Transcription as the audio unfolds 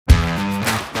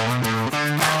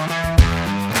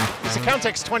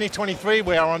Accountex 2023,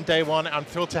 we are on day one. I'm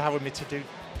thrilled to have with me today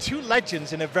two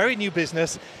legends in a very new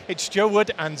business. It's Joe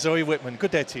Wood and Zoe Whitman. Good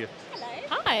day to you.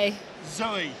 Hello. Hi.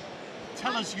 Zoe,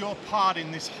 tell us your part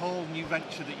in this whole new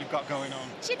venture that you've got going on.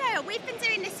 Do you know, we've been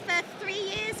doing this for 3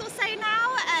 years or so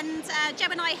now, and Joe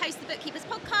and I host the Bookkeepers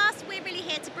Podcast. We're really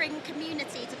here to bring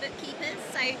community to bookkeepers.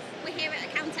 So we're here at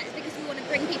Accountex because we want to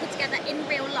bring people together in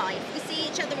real life. We see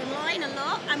each other online a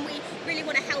lot, and we really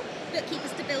want to help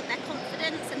bookkeepers to build their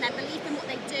confidence and their belief in what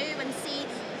they do and see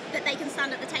that they can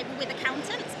stand at the table with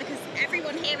accountants, because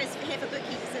everyone here is here for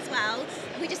bookkeepers as well.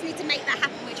 We just need to make that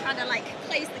happen. We're trying to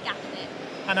close the gap a bit.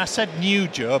 And I said new,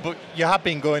 Joe, but you have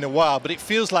been going a while, but it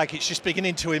feels like it's just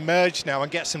beginning to emerge now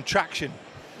and get some traction.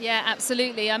 Yeah,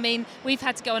 absolutely. I mean, we've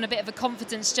had to go on a bit of a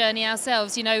confidence journey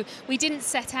ourselves. You know, we didn't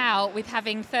set out with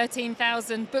having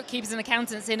 13,000 bookkeepers and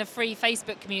accountants in a free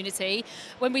Facebook community.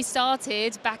 When we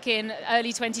started back in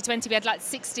early 2020, we had like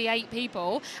 68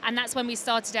 people, and that's when we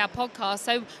started our podcast.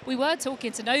 So we were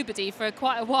talking to nobody for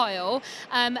quite a while.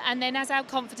 And then as our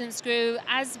confidence grew,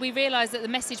 as we realised that the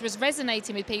message was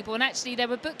resonating with people, and actually there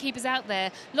were bookkeepers out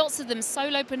there, lots of them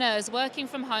solopreneurs working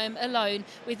from home alone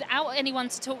without anyone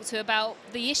to talk to about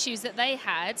the issues that they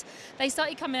had, they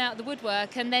started coming out of the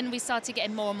woodwork, and then we started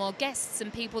getting more and more guests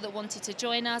and people that wanted to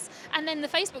join us, and then the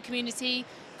Facebook community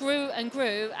grew and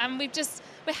grew, and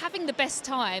we're having the best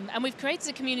time, and we've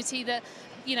created a community that,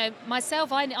 you know,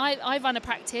 myself, I run a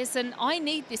practice, and I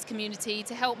need this community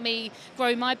to help me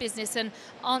grow my business and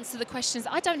answer the questions.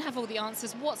 I don't have all the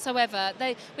answers whatsoever.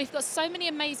 We've got so many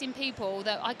amazing people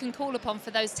that I can call upon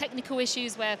for those technical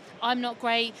issues where I'm not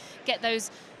great, get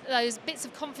those bits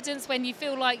of confidence when you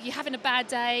feel like you're having a bad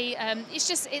day.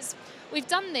 We've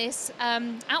done this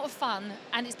out of fun,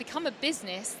 and it's become a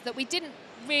business that we didn't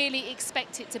really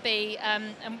expect it to be,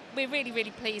 and we're really, really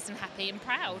pleased and happy and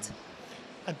proud.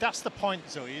 And that's the point,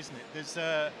 Zoe, isn't it?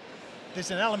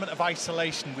 There's an element of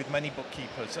isolation with many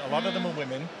bookkeepers. A lot of them are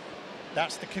women.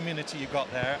 That's the community you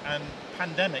got there, and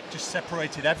pandemic just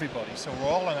separated everybody. So we're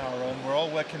all on our own. We're all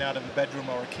working out of a bedroom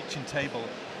or a kitchen table.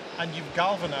 And you've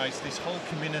galvanized this whole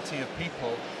community of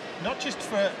people, not just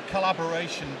for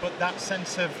collaboration, but that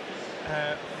sense of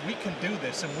we can do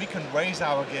this, and we can raise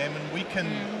our game, and we can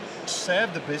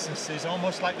serve the businesses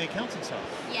almost like the accountants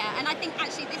are. Yeah, and I think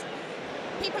actually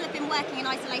people have been working in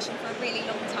isolation for a really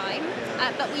long time,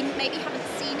 but we maybe haven't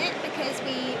seen it because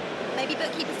maybe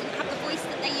bookkeepers didn't have the voice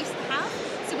that they used to have.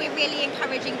 So we're really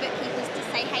encouraging bookkeepers to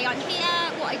say, hey, I'm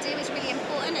here, what I do is really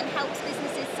important and helps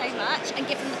businesses so much, and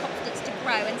give them the confidence to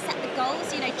grow and set the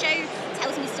goals. You know, Joe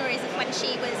tells me stories of when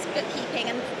she was bookkeeping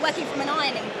and working from an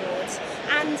ironing board.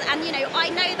 And you know, I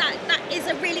know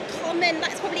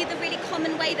that's probably the really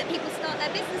common way that people start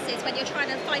their businesses, when you're trying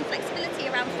to find flexibility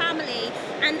around family,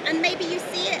 and maybe you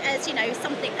see it as, you know, a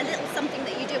little something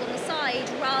that you do on the side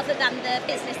rather than the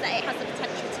business that it has the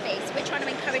potential to be. So we're trying to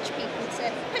encourage people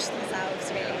to push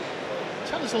themselves, really.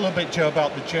 Tell us a little bit, Joe,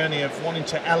 about the journey of wanting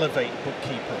to elevate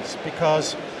bookkeepers,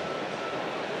 because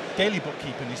daily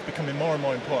bookkeeping is becoming more and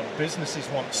more important. Businesses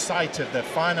want sight of their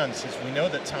finances. We know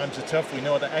that times are tough. We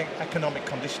know that economic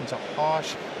conditions are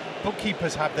harsh.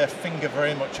 Bookkeepers have their finger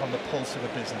very much on the pulse of a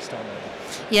business, don't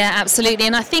they? Yeah, absolutely.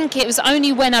 And I think it was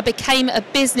only when I became a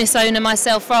business owner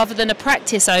myself rather than a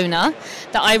practice owner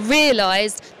that I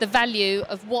realised the value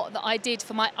of what that I did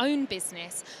for my own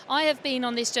business. I have been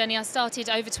on this journey. I started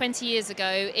over 20 years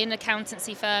ago in an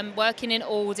accountancy firm, working in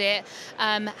audit,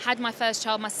 had my first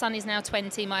child. My son is now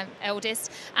 20, my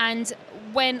eldest. And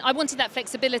when I wanted that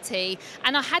flexibility,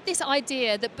 and I had this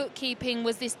idea that bookkeeping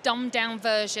was this dumbed down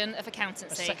version of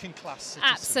accountancy. A second-class citizen.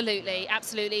 Absolutely,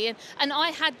 absolutely. And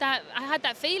I had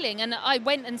that feeling, and I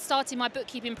went and started my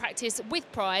bookkeeping practice with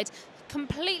pride.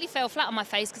 Completely fell flat on my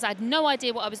face because I had no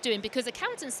idea what I was doing, because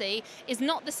accountancy is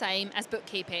not the same as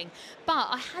bookkeeping. But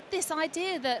I had this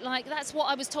idea that that's what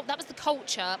I was taught. That was the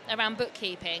culture around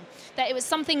bookkeeping, that it was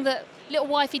something that little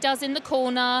wifey does in the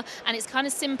corner, and it's kind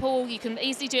of simple, you can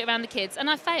easily do it around the kids. And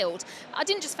I failed. I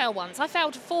didn't just fail once, I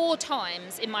failed 4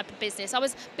 times in my business. I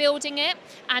was building it,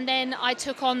 and then I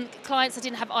took on clients. I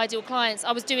didn't have ideal clients.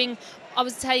 I was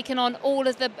taking on all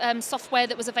of the software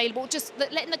that was available, just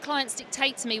letting the clients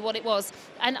dictate to me what it was.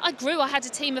 And I grew. I had a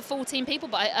team of 14 people,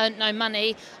 but I earned no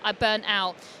money. I burnt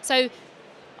out. So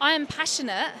I am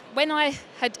passionate. When I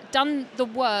had done the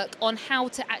work on how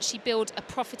to actually build a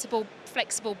profitable,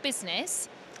 flexible business,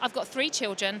 I've got 3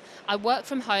 children, I work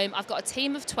from home, I've got a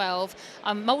team of 12,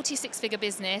 I'm a multi-6-figure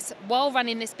business while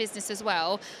running this business as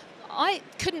well. I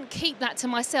couldn't keep that to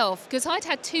myself because I'd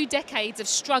had 2 decades of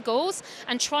struggles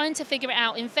and trying to figure it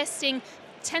out, investing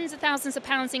tens of thousands of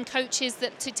pounds in coaches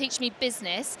to teach me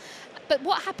business. But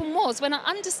what happened was, when I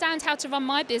understand how to run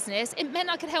my business, it meant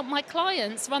I could help my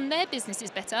clients run their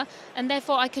businesses better, and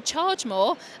therefore I could charge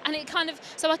more. And it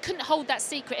so I couldn't hold that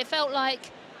secret. It felt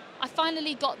like I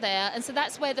finally got there, and so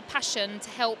that's where the passion to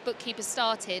help bookkeepers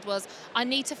started. Was I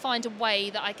need to find a way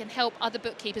that I can help other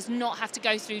bookkeepers not have to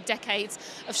go through decades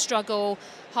of struggle,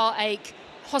 heartache,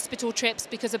 hospital trips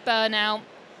because of burnout,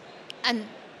 and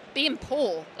being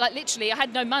poor. Like, literally, I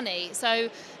had no money. So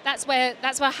that's where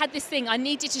I had this thing. I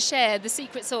needed to share the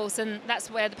secret sauce, and that's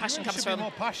where the passion comes from. You should be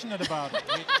more passionate about it.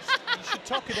 You should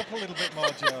talk it up a little bit more,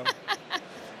 Jo.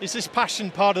 Is this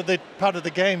passion part of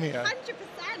the game here? 100%.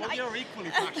 Well, you're equally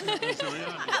passionate as Zoe,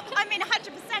 aren't you? I mean,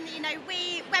 100%. You know,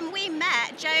 when we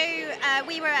met, Jo,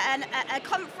 we were at a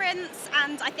conference,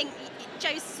 and I think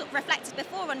Jo's sort of reflected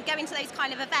before on going to those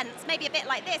kind of events, maybe a bit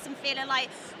like this, and feeling like,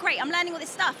 great, I'm learning all this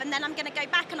stuff, and then I'm going to go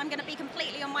back and I'm going to be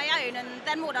completely on my own, and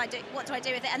then what do I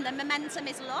do with it? And the momentum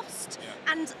is lost.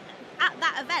 Yeah. And at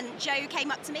that event, Jo came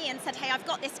up to me and said, hey, I've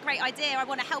got this great idea. I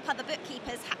want to help other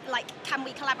bookkeepers. Can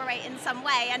we collaborate in some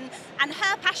way? And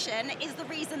her passion is the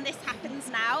reason this happens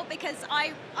now, because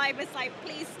I was like,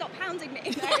 please stop hounding me.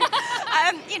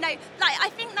 You know, like, I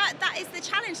think that is the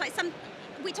challenge. Like,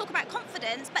 we talk about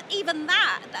confidence, but even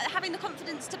that having the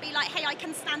confidence to be like, hey, I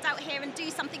can stand out here and do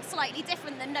something slightly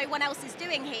different than no one else is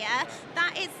doing here,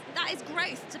 that is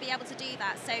growth to be able to do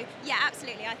that. So yeah,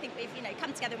 absolutely. I think we've, you know,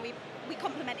 come together and we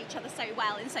complement each other so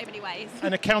well in so many ways.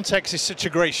 And Accountex is such a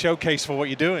great showcase for what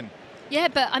you're doing. Yeah,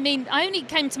 but I mean, I only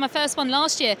came to my first one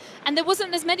last year, and there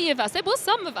wasn't as many of us. There was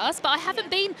some of us, but I haven't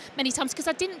been many times because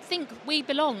I didn't think we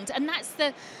belonged. And that's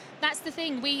the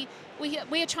thing. We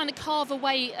are trying to carve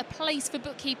away a place for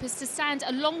bookkeepers to stand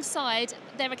alongside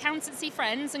their accountancy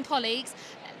friends and colleagues,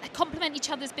 complement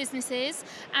each other's businesses,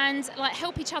 and like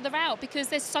help each other out, because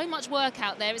there's so much work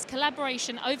out there. It's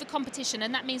collaboration over competition,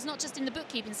 and that means not just in the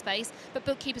bookkeeping space, but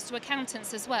bookkeepers to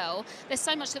accountants as well. There's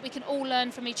so much that we can all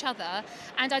learn from each other,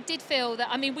 and I did feel that,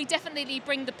 I mean, we definitely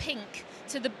bring the pink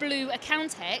to the blue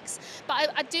Accountex,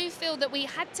 but I do feel that we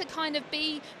had to kind of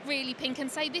be really pink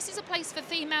and say, this is a place for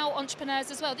female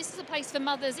entrepreneurs as well. This is a place for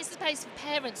mothers. This is a place for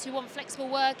parents who want flexible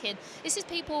working. This is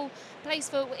place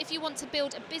for if you want to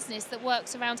build a business that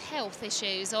works around health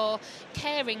issues or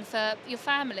caring for your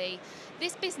family.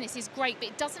 This business is great, but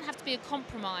it doesn't have to be a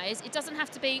compromise. It doesn't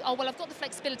have to be, oh, well, I've got the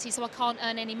flexibility, so I can't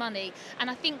earn any money. And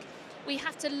I think we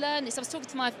have to learn this. I was talking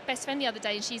to my best friend the other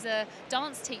day, and she's a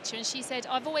dance teacher, and she said,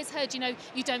 I've always heard, you know,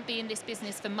 you don't be in this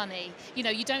business for money. You know,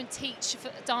 you don't teach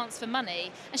dance for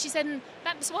money. And she said, and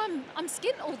that's why I'm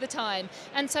skint all the time.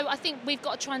 And so I think we've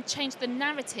got to try and change the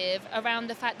narrative around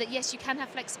the fact that, yes, you can have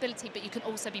flexibility, but you can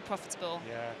also be profitable.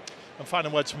 Yeah. And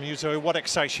final words from you, Zoe. What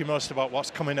excites you most about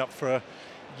what's coming up for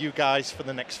you guys for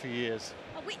the next few years?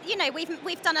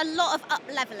 We've done a lot of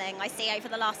up-leveling, I see, over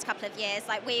the last couple of years.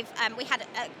 Like we had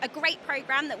a great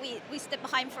program that we stood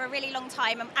behind for a really long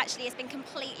time, and actually it's been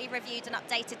completely reviewed and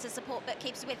updated to support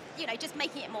bookkeepers with, you know, just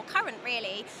making it more current,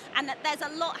 really. And that there's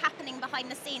a lot happening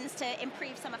behind the scenes to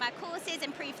improve some of our courses,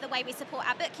 improve the way we support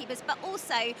our bookkeepers, but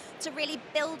also to really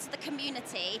build the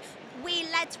community. We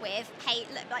led with, hey,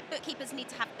 look, like, bookkeepers need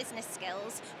to have business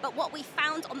skills, but what we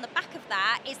found on the back of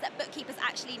that is that bookkeepers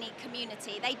actually need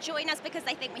community. They join us because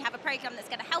they think we have a program that's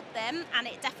going to help them, and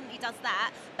it definitely does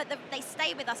that, but they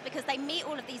stay with us because they meet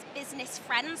all of these business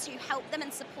friends who help them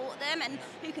and support them and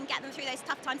who can get them through those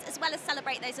tough times, as well as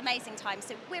celebrate those amazing times.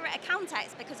 So we're at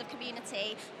Accountex because of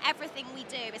community. Everything we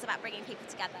do is about bringing people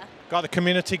together. Got the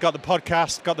community, got the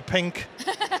podcast, got the pink.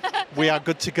 We are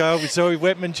good to go. With Zoe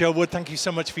Whitman, Jo Wood, thank you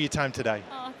so much for your time today.